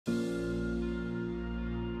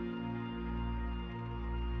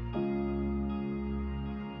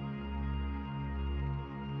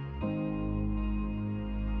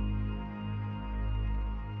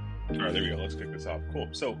All right, there we go. Let's kick this off. Cool.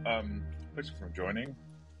 So, thanks for joining.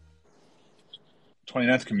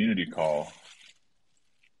 29th community call.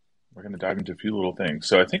 We're going to dive into a few little things.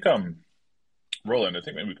 So I think, Roland, I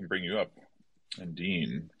think maybe we can bring you up, and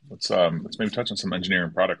Dean. Let's maybe touch on some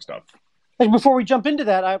engineering product stuff. And before we jump into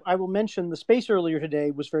that, I will mention the space earlier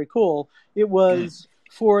today was very cool. It was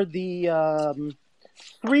for the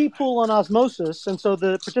 3 pool on Osmosis, and so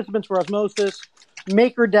the participants were Osmosis,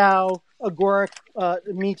 MakerDao, Agoric,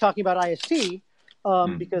 me talking about IST,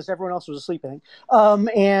 because everyone else was asleep, I think,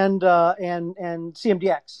 and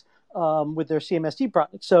CMDX with their CMST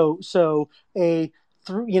product. So a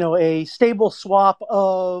stable swap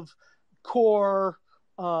of core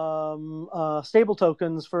stable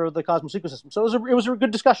tokens for the Cosmos ecosystem. So it was a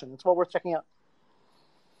good discussion. It's well worth checking out.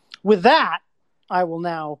 With that, I will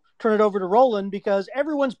now turn it over to Roland because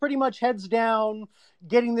everyone's pretty much heads down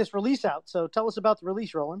getting this release out. So tell us about the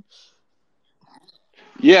release, Roland.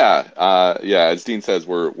 Yeah. As Dean says,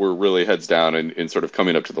 we're really heads down in sort of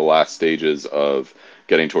coming up to the last stages of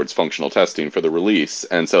getting towards functional testing for the release,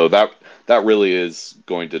 and so that really is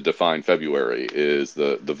going to define February. Is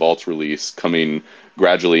the Vaults release coming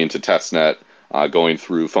gradually into testnet, going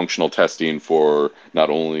through functional testing for not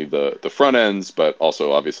only the front ends, but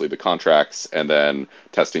also obviously the contracts, and then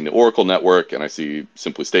testing the Oracle network. And I see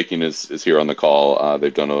Simply Staking is here on the call.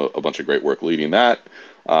 They've done a bunch of great work leading that.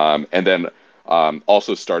 And then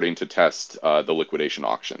also starting to test the liquidation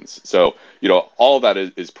auctions. So, all of that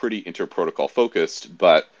is pretty inter-protocol focused,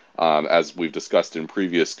 but as we've discussed in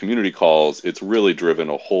previous community calls, it's really driven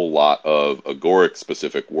a whole lot of Agoric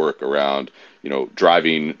specific work around,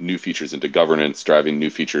 driving new features into governance, driving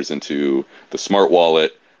new features into the smart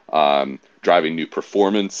wallet, driving new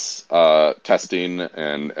performance testing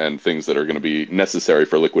and things that are going to be necessary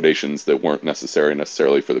for liquidations that weren't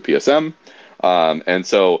necessarily for the PSM. And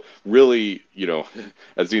so really,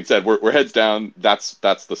 as Dean said, we're heads down. That's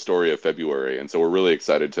the story of February. And so we're really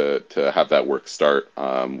excited to have that work start,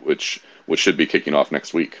 which should be kicking off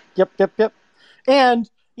next week. Yep. And,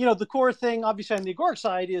 the core thing, obviously on the Agoric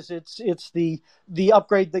side, is it's the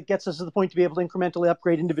upgrade that gets us to the point to be able to incrementally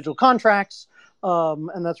upgrade individual contracts,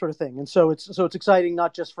 and that sort of thing. And so it's exciting,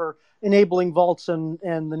 not just for enabling vaults and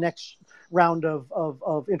the next round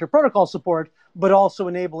of inter-protocol support, but also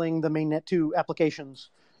enabling the mainnet 2 applications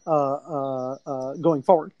going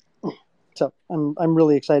forward. So I'm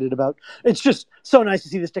really excited about it. It's just so nice to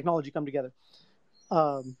see this technology come together.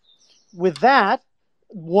 With that,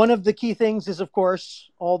 one of the key things is, of course,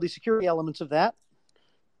 all the security elements of that.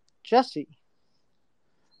 Jesse.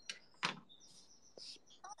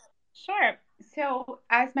 Sure. So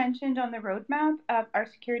as mentioned on the roadmap, our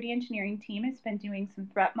security engineering team has been doing some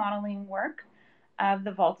threat modeling work of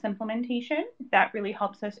the Vaults implementation. That really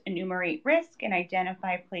helps us enumerate risk and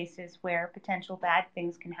identify places where potential bad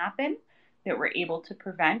things can happen that we're able to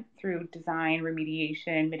prevent through design,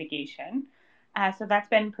 remediation, mitigation. So that's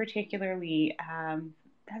been particularly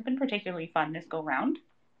fun this go round.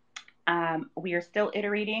 We are still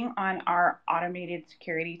iterating on our automated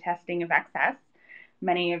security testing of XS.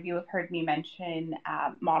 Many of you have heard me mention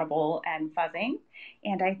moddable and fuzzing,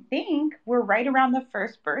 and I think we're right around the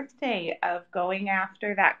first birthday of going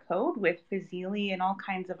after that code with Fazili and all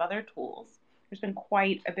kinds of other tools. There's been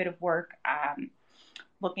quite a bit of work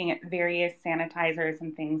looking at various sanitizers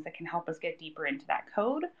and things that can help us get deeper into that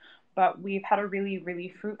code. But we've had a really, really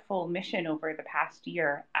fruitful mission over the past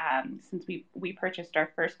year since we purchased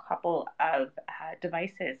our first couple of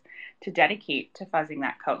devices to dedicate to fuzzing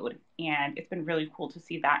that code. And it's been really cool to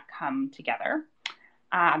see that come together.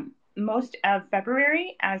 Most of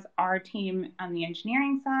February, as our team on the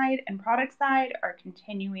engineering side and product side are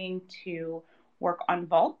continuing to work on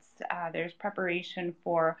vaults, there's preparation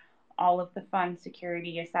for all of the fun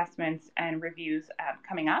security assessments and reviews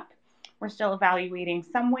coming up. We're still evaluating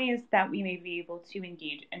some ways that we may be able to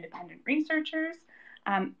engage independent researchers,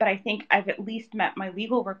 but I think I've at least met my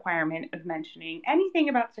legal requirement of mentioning anything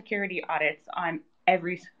about security audits on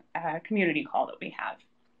every community call that we have.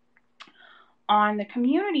 On the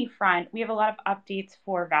community front, we have a lot of updates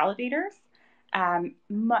for validators.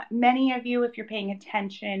 Many of you, if you're paying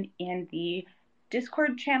attention in the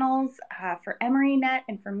Discord channels for EmeryNet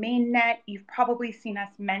and for MainNet, you've probably seen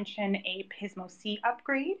us mention a PismoC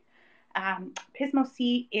upgrade.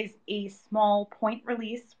 PismoC is a small point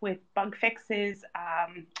release with bug fixes,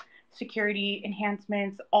 security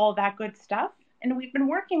enhancements, all that good stuff. And we've been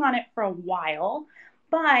working on it for a while,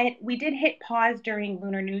 but we did hit pause during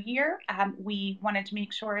Lunar New Year. We wanted to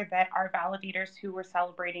make sure that our validators who were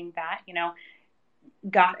celebrating that,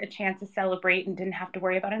 got a chance to celebrate and didn't have to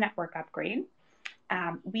worry about a network upgrade.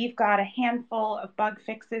 We've got a handful of bug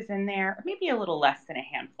fixes in there, or maybe a little less than a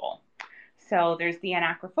handful. So there's the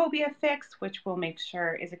anacrophobia fix, which we'll make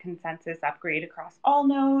sure is a consensus upgrade across all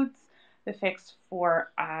nodes. The fix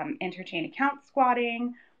for interchain account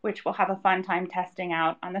squatting, which we'll have a fun time testing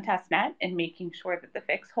out on the testnet and making sure that the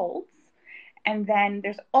fix holds. And then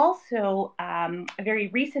there's also a very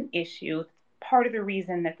recent issue. Part of the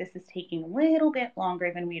reason that this is taking a little bit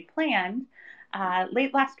longer than we had planned.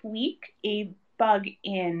 Late last week, a bug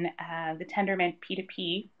in the Tendermint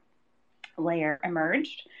P2P layer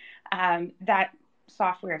emerged. That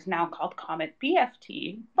software is now called Comet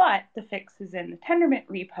BFT, but the fix is in the Tendermint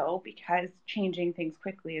repo because changing things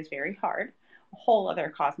quickly is very hard. A whole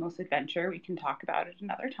other Cosmos adventure. We can talk about it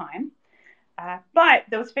another time. But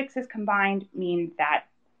those fixes combined mean that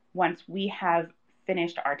once we have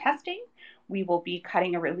finished our testing, we will be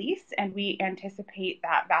cutting a release, and we anticipate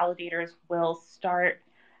that validators will start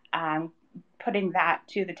putting that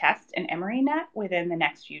to the test in EmeryNet within the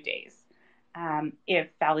next few days. If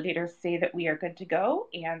validators say that we are good to go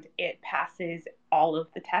and it passes all of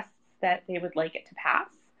the tests that they would like it to pass,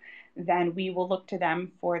 then we will look to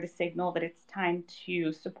them for the signal that it's time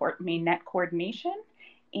to support mainnet coordination.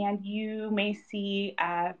 And you may see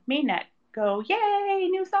mainnet go, yay,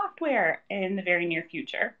 new software in the very near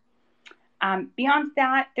future. Beyond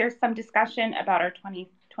that, there's some discussion about our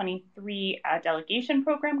 2023 delegation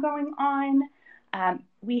program going on.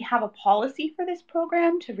 We have a policy for this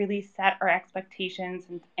program to really set our expectations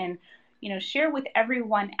and share with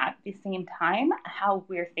everyone at the same time how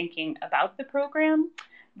we're thinking about the program.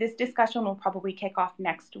 This discussion will probably kick off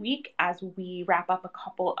next week as we wrap up a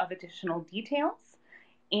couple of additional details.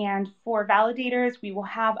 And for validators, we will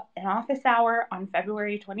have an office hour on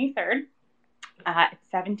February 23rd at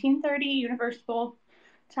 17:30 Universal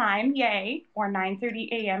Time, yay, or 9:30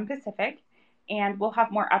 a.m. Pacific. And we'll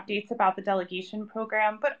have more updates about the delegation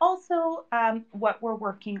program, but also what we're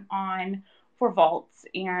working on for vaults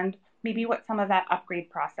and maybe what some of that upgrade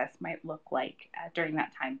process might look like during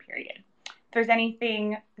that time period. If there's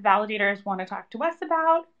anything the validators want to talk to us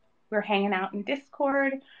about, we're hanging out in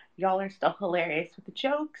Discord. Y'all are still hilarious with the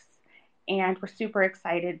jokes, and we're super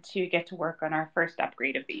excited to get to work on our first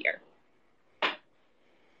upgrade of the year.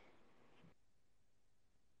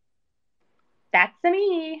 That's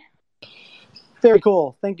me. Very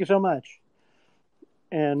cool. Thank you so much.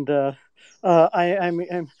 And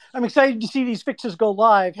I'm excited to see these fixes go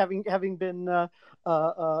live, having been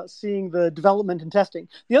seeing the development and testing.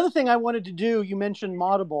 The other thing I wanted to do, you mentioned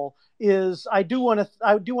Moddable, is I do want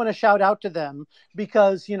to shout out to them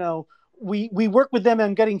because we work with them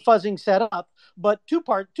on getting fuzzing set up, but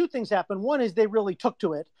two things happen. One is they really took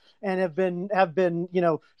to it and have been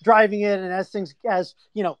driving it, and as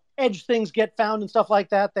edge things get found and stuff like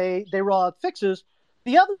that, they roll out fixes.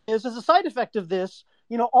 The other is, as a side effect of this,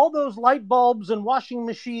 all those light bulbs and washing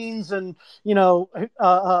machines and,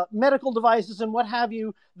 medical devices and what have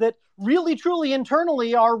you that really, truly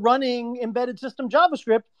internally are running embedded system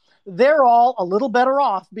JavaScript, they're all a little better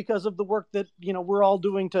off because of the work that, we're all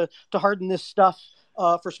doing to harden this stuff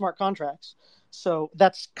for smart contracts. So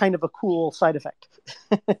that's kind of a cool side effect.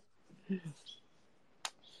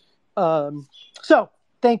 So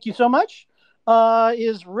thank you so much.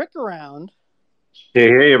 Is Rick around?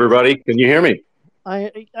 Hey, everybody. Can you hear me?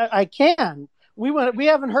 I can. We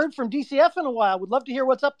haven't heard from DCF in a while. Would love to hear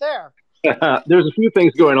what's up there. There's a few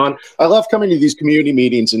things going on. I love coming to these community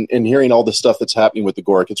meetings and hearing all the stuff that's happening with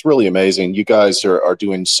Agoric. It's really amazing. You guys are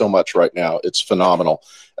doing so much right now. It's phenomenal.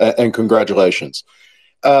 And congratulations.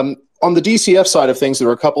 On the DCF side of things, there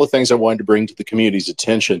are a couple of things I wanted to bring to the community's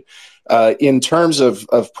attention. In terms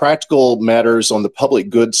of practical matters on the public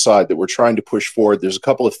goods side that we're trying to push forward, there's a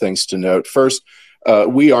couple of things to note. First,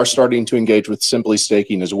 we are starting to engage with Simply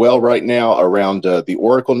Staking as well right now around the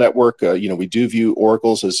Oracle network. We do view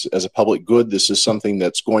oracles as a public good. This is something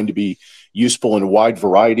that's going to be useful in a wide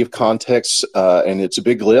variety of contexts, and it's a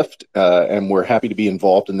big lift, and we're happy to be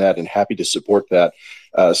involved in that and happy to support that.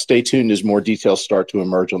 Stay tuned as more details start to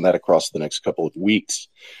emerge on that across the next couple of weeks.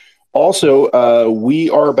 Also, we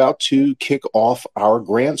are about to kick off our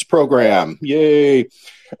grants program. Yay!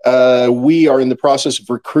 We are in the process of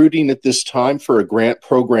recruiting at this time for a grant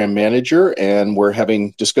program manager, and we're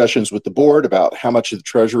having discussions with the board about how much of the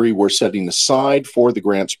treasury we're setting aside for the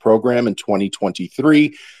grants program in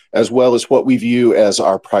 2023, as well as what we view as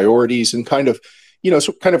our priorities and kind of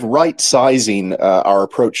right-sizing our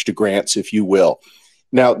approach to grants, if you will.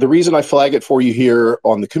 Now, the reason I flag it for you here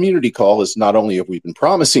on the community call is not only have we been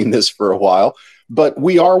promising this for a while, but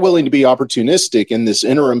we are willing to be opportunistic in this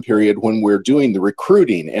interim period when we're doing the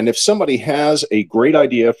recruiting. And if somebody has a great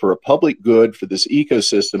idea for a public good for this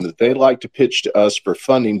ecosystem that they'd like to pitch to us for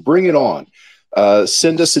funding, bring it on.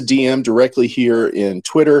 Send us a DM directly here in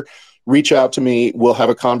Twitter. Reach out to me. We'll have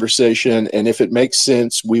a conversation. And if it makes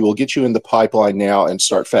sense, we will get you in the pipeline now and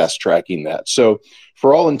start fast tracking that. So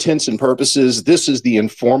for all intents and purposes, this is the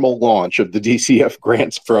informal launch of the DCF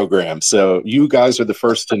grants program. So you guys are the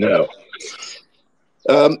first to know.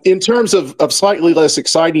 In terms of slightly less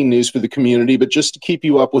exciting news for the community, but just to keep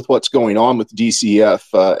you up with what's going on with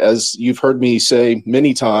DCF, as you've heard me say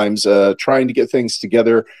many times, trying to get things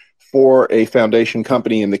together for a foundation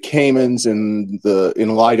company in the Caymans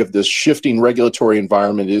in light of this shifting regulatory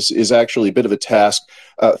environment is actually a bit of a task.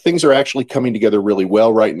 Things are actually coming together really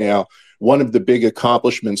well right now. One of the big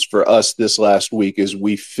accomplishments for us this last week is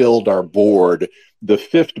we filled our board. The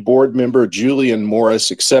fifth board member, Julian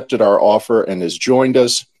Morris, accepted our offer and has joined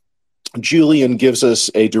us. Julian gives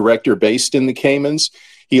us a director based in the Caymans.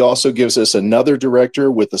 He also gives us another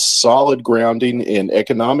director with a solid grounding in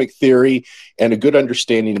economic theory and a good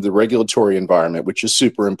understanding of the regulatory environment, which is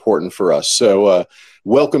super important for us. So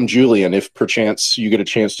welcome, Julian, if perchance you get a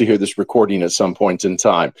chance to hear this recording at some point in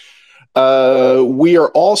time. We are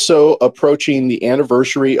also approaching the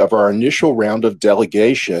anniversary of our initial round of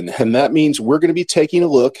delegation, and that means we're going to be taking a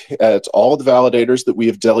look at all of the validators that we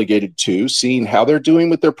have delegated to, seeing how they're doing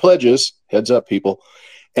with their pledges, heads up people,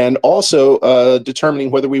 and also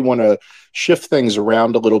determining whether we want to shift things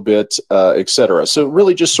around a little bit, et cetera. So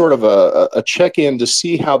really just sort of a check-in to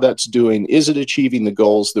see how that's doing. Is it achieving the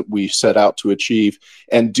goals that we set out to achieve,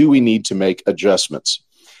 and do we need to make adjustments?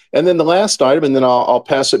 And then the last item, and then I'll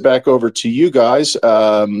pass it back over to you guys.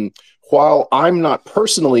 While I'm not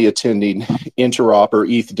personally attending Interop or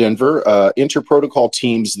ETH Denver, Interprotocol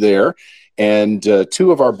team's there, and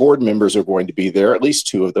two of our board members are going to be there, at least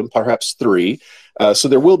two of them, perhaps three. So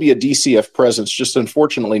there will be a DCF presence, just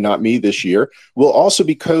unfortunately not me this year. We'll also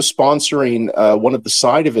be co-sponsoring one of the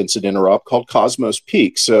side events at Interop called Cosmos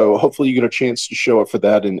Peak. So hopefully you get a chance to show up for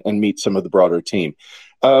that and meet some of the broader team.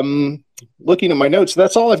 Looking at my notes,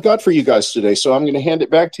 that's all I've got for you guys today. So I'm going to hand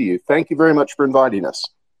it back to you. Thank you very much for inviting us.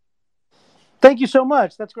 Thank you so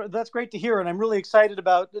much. That's great to hear, and I'm really excited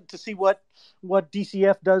to see what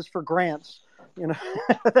DCF does for grants. You know,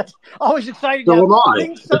 that's always exciting. So am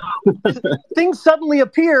I. Things suddenly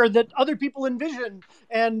appear that other people envision,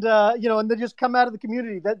 and and they just come out of the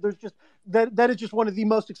community. That is just one of the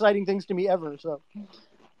most exciting things to me ever. So.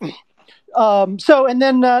 And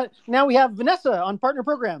then now we have Vanessa on partner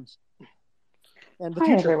programs and the Hi,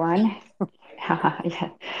 future. Everyone. Yeah.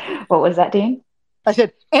 What was that, Dean? I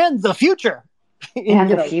said, and the future.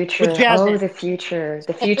 And the future. With jazz hands. The future.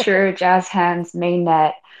 The future, Jazz Hands,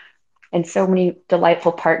 Mainnet, and so many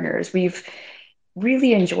delightful partners. We've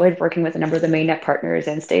really enjoyed working with a number of the Mainnet partners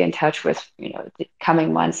and stay in touch with, the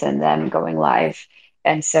coming months and them going live.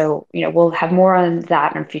 And so, we'll have more on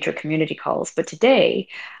that in future community calls. But today,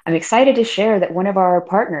 I'm excited to share that one of our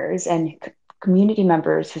partners and community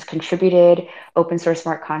members who's contributed open source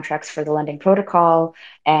smart contracts for the lending protocol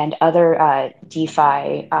and other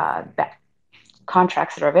DeFi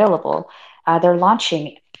contracts that are available, they're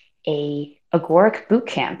launching a Agoric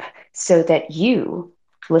Bootcamp so that you,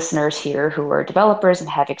 listeners here who are developers and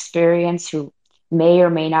have experience, who may or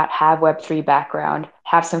may not have Web3 background,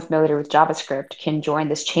 have some familiarity with JavaScript, can join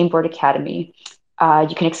this Chainboard Academy.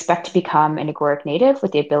 You can expect to become an Agoric native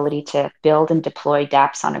with the ability to build and deploy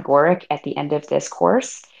dApps on Agoric at the end of this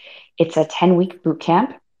course. It's a 10-week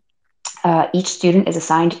bootcamp. Each student is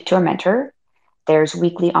assigned to a mentor. There's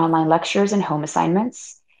weekly online lectures and home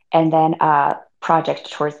assignments, and then a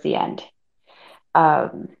project towards the end.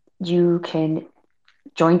 You can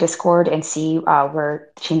join Discord and see where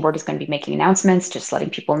Chainboard is going to be making announcements, just letting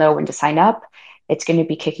people know when to sign up. It's going to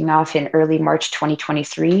be kicking off in early March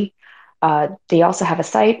 2023. They also have a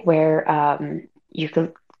site where you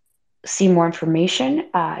can see more information.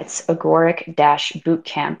 It's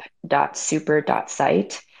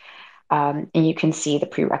agoric-bootcamp.super.site. And you can see the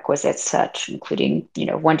prerequisites, such including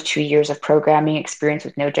 1 to 2 years of programming experience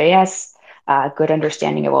with Node.js, good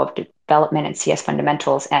understanding of web development and CS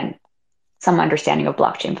fundamentals, and some understanding of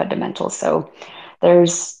blockchain fundamentals. So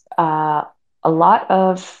there's a lot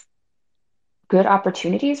of good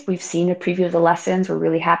opportunities. We've seen a preview of the lessons. We're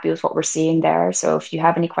really happy with what we're seeing there. So if you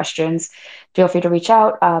have any questions, feel free to reach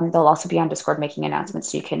out. They'll also be on Discord making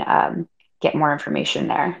announcements, so you can get more information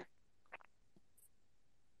there.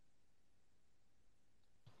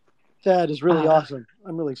 That is really awesome.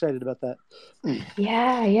 I'm really excited about that.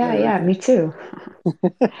 Yeah. Me too.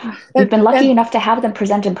 We've been lucky enough to have them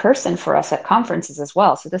present in person for us at conferences as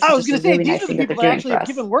well. So this is just a really nice thing that they're doing for us.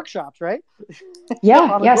 Given workshops, right?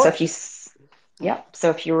 Yeah. So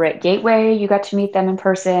if you were at Gateway, you got to meet them in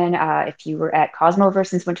person. If you were at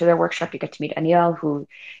Cosmoverse and went to their workshop, you got to meet Aniel, who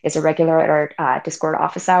is a regular at our Discord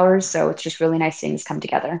office hours. So it's just really nice things come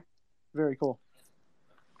together. Very cool.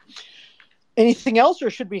 Anything else, or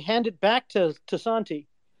should we hand it back to Santi?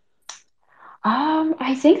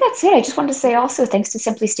 I think that's it. I just wanted to say also thanks to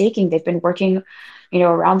Simply Staking. They've been working,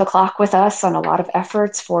 around the clock with us on a lot of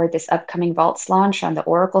efforts for this upcoming Vaults launch on the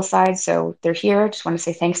Oracle side. So they're here. Just want to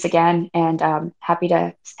say thanks again, and happy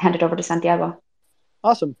to hand it over to Santiago.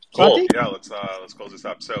 Awesome. Cool. Santi? Yeah, let's close this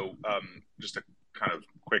up. So just a kind of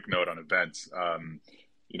quick note on events.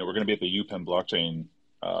 We're going to be at the UPenn blockchain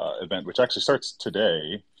event, which actually starts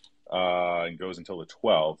today and goes until the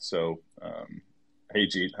 12th. So hey,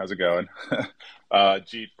 Jeet, how's it going?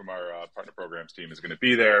 Jeet from our partner programs team is going to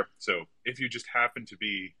be there. So if you just happen to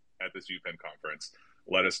be at this UPenn conference,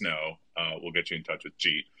 let us know. We'll get you in touch with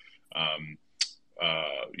Jeet.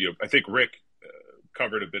 I think Rick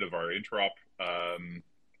covered a bit of our interop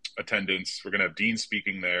attendance. We're going to have Dean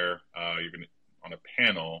speaking there. You're going to on a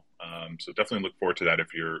panel. So definitely look forward to that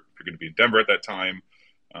if you're going to be in Denver at that time.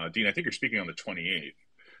 Dean, I think you're speaking on the 28th.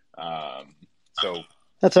 So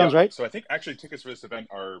that sounds right. So I think actually tickets for this event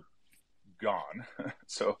are gone.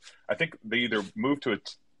 So I think they either move to a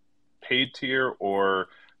paid tier or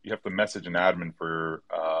you have to message an admin for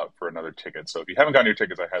another ticket. So if you haven't gotten your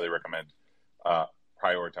tickets, I highly recommend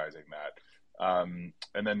prioritizing that. And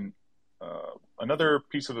then another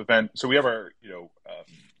piece of event. So we have our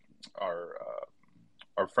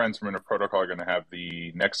friends from Inner Protocol are going to have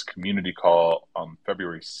the next community call on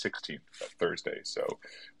February 16th, that Thursday. So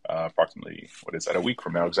approximately, what is that, a week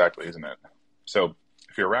from now exactly, isn't it? So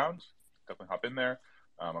if you're around, definitely hop in there.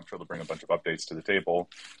 I'm sure they'll bring a bunch of updates to the table.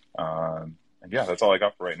 And yeah, that's all I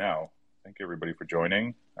got for right now. Thank you, everybody, for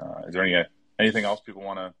joining. Is there anything else people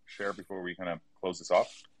want to share before we kind of close this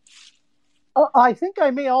off? I think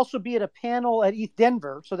I may also be at a panel at ETH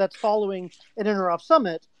Denver, so that's following an Interop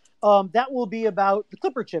Summit. That will be about the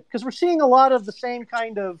Clipper chip, because we're seeing a lot of the same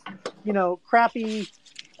kind of, crappy,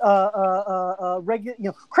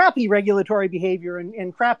 crappy regulatory behavior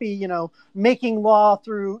and crappy, making law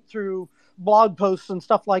through blog posts and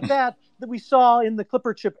stuff like that we saw in the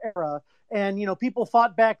Clipper chip era. And, people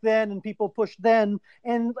fought back then and people pushed then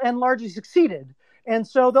and largely succeeded. And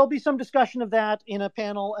so there'll be some discussion of that in a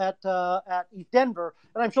panel at ETH Denver,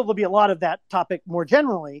 and I'm sure there'll be a lot of that topic more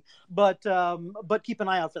generally. But keep an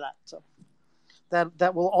eye out for that. So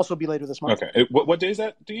that will also be later this month. Okay, what day is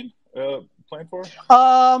that, Dean? Planned for?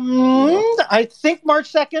 I think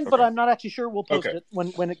March 2nd, but I'm not actually sure. We'll post it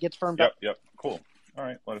when it gets firmed up. Yep. Cool. All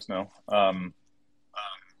right, let us know.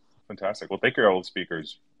 Fantastic. Well, thank you, all the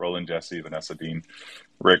speakers: Roland, Jesse, Vanessa, Dean,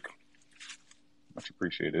 Rick. Much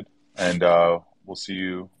appreciated. And we'll see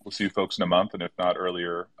you folks in a month, and if not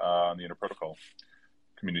earlier, on the Inner Protocol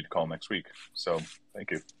community call next week. So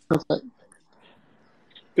thank you.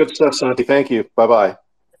 Good stuff, Santi. Thank you. Bye-bye.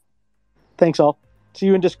 Thanks all. See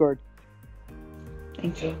you in Discord.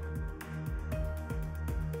 Thank you.